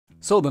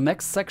So the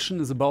next section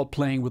is about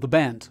playing with a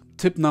band.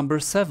 Tip number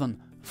 7,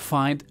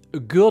 find a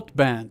good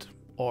band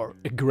or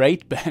a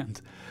great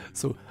band.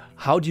 So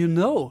how do you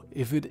know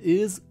if it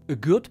is a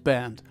good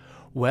band?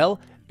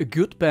 Well, a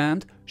good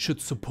band should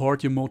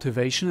support your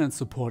motivation and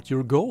support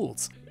your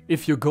goals.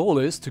 If your goal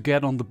is to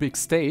get on the big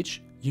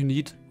stage, you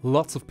need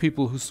lots of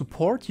people who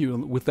support you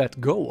with that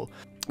goal.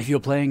 If you're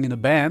playing in a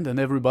band and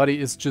everybody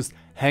is just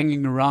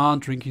hanging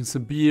around, drinking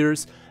some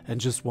beers and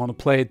just want to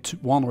play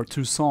 1 or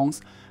 2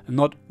 songs and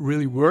not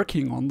really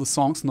working on the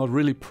songs, not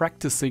really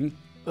practicing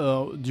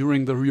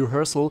during the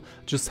rehearsal,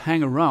 just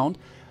hang around,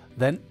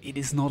 then it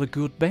is not a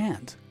good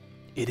band.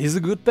 It is a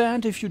good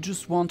band if you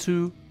just want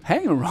to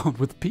hang around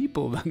with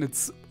people, then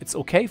it's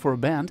okay for a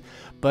band,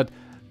 but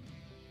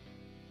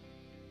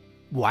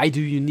why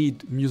do you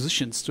need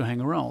musicians to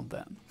hang around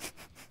then?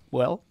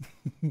 Well,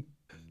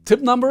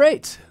 tip number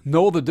 8,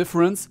 know the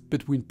difference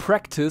between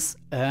practice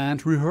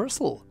and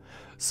rehearsal.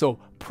 So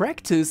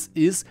practice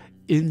is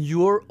in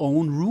your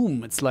own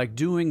room. It's like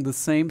doing the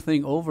same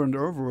thing over and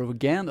over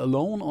again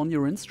alone on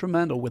your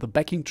instrument or with a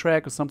backing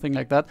track or something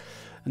like that,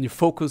 and you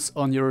focus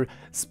on your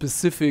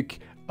specific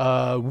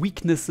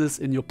weaknesses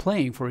in your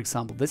playing, for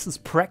example. This is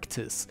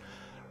practice.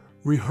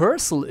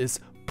 Rehearsal is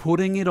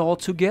putting it all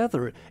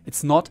together.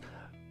 It's not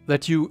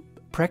that you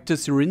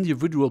practice your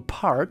individual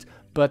part,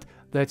 but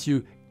that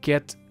you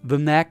get the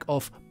knack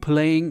of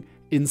playing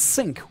in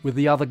sync with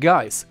the other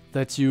guys,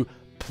 that you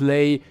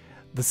play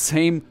the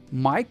same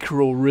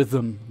micro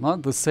rhythm,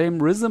 the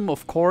same rhythm.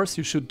 Of course,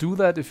 you should do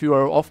that. If you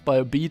are off by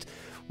a beat,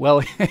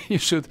 well, you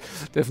should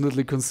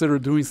definitely consider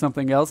doing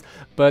something else.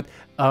 But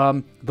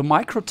the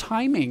micro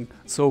timing,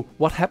 so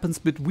what happens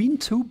between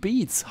 2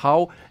 beats,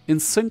 how in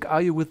sync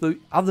are you with the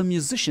other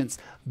musicians,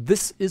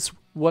 this is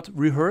what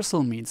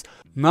rehearsal means.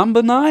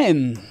 Number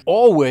 9,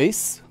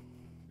 always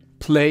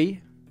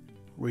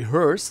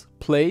rehearse,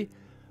 play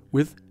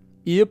with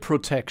ear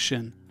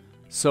protection.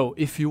 So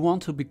if you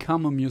want to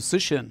become a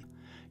musician,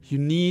 you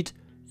need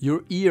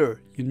your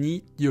ear, you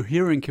need your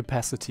hearing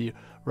capacity,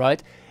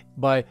 right?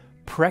 By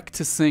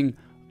practicing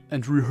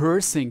and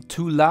rehearsing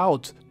too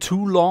loud,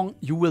 too long,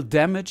 you will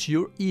damage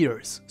your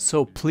ears.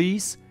 So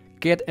please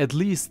get at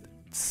least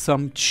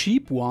some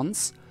cheap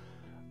ones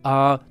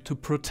to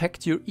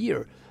protect your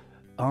ear.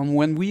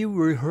 When we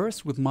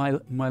rehearsed with my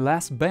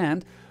last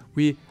band,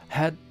 we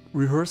had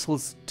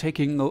rehearsals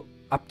taking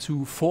up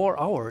to 4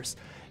 hours.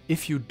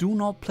 If you do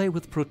not play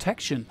with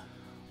protection,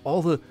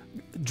 all the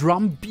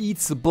drum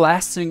beats, the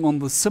blasting on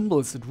the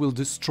cymbals, it will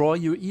destroy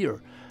your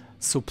ear.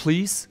 So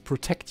please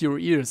protect your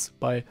ears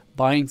by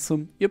buying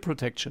some ear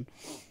protection.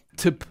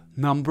 Tip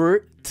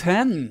number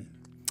 10.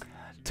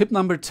 Tip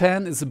number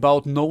 10 is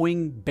about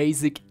knowing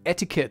basic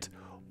etiquette.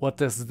 What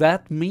does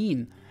that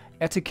mean?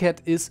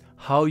 Etiquette is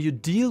how you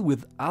deal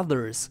with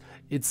others.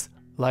 It's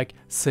like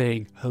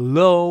saying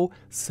hello,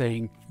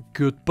 saying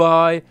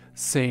goodbye,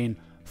 saying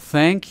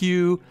thank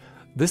you.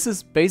 This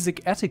is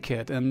basic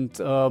etiquette, and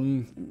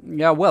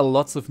yeah, well,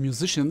 lots of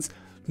musicians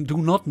do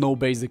not know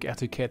basic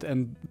etiquette,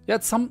 and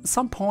at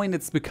some point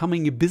it's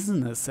becoming a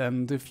business,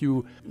 and if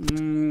you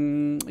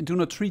do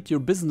not treat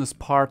your business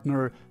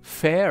partner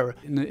fair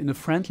in a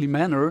friendly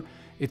manner,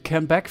 it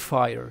can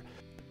backfire.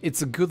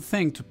 It's a good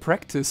thing to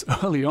practice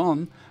early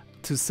on,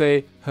 to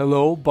say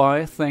hello,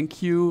 bye,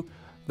 thank you,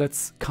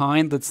 that's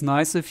kind, that's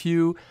nice of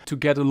you, to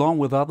get along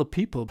with other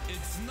people.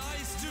 It's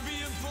nice to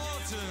be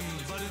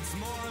important, but it's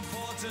more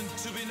important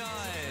to be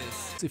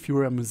nice. If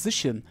you're a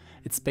musician,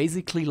 it's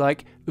basically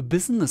like a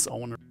business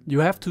owner. You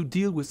have to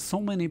deal with so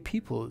many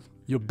people.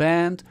 Your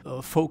band,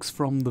 folks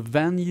from the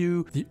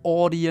venue, the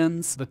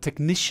audience, the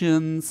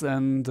technicians,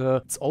 and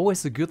it's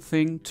always a good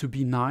thing to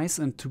be nice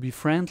and to be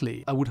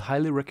friendly. I would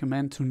highly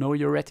recommend to know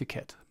your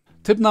etiquette.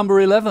 Tip number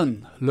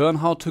 11, learn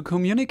how to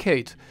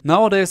communicate.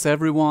 Nowadays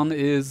everyone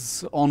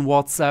is on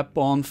WhatsApp,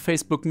 on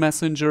Facebook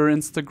Messenger,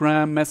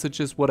 Instagram,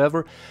 messages,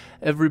 whatever.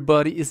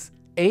 Everybody is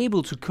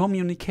able to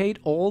communicate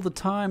all the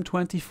time,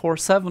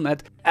 24/7,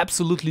 at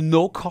absolutely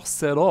no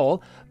costs at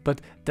all.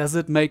 But does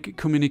it make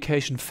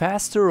communication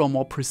faster or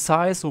more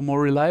precise or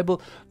more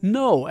reliable?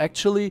 No,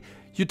 actually,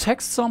 you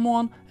text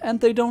someone and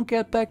they don't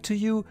get back to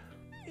you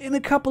in a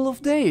couple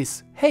of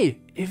days. Hey,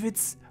 if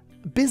it's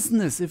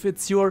business, if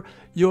it's your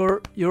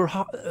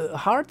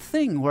hard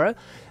thing, right,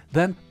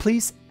 then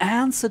please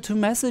answer to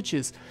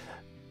messages.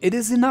 It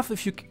is enough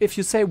if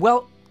you say,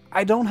 well,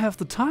 I don't have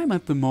the time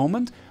at the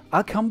moment,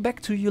 I'll come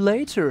back to you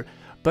later.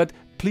 But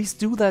please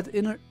do that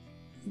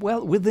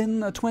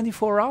within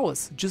 24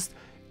 hours. Just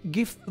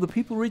give the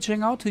people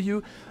reaching out to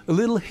you a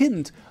little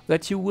hint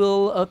that you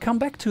will come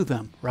back to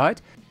them, right?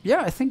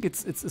 Yeah, I think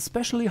it's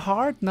especially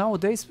hard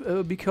nowadays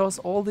because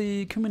all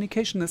the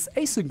communication is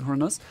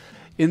asynchronous.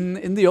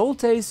 In the old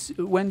days,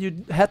 when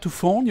you had to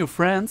phone your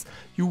friends,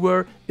 you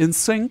were in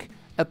sync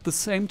at the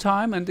same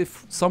time, and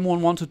if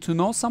someone wanted to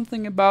know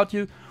something about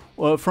you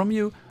or from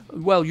you,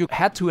 well, you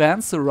had to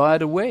answer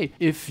right away.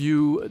 If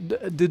you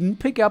didn't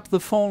pick up the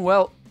phone,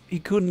 well, he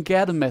couldn't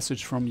get a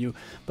message from you.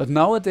 But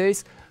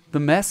nowadays, the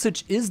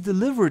message is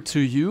delivered to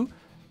you,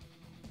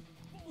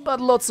 but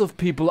lots of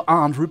people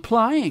aren't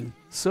replying.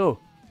 So,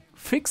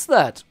 Fix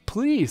that,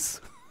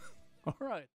 please. All right.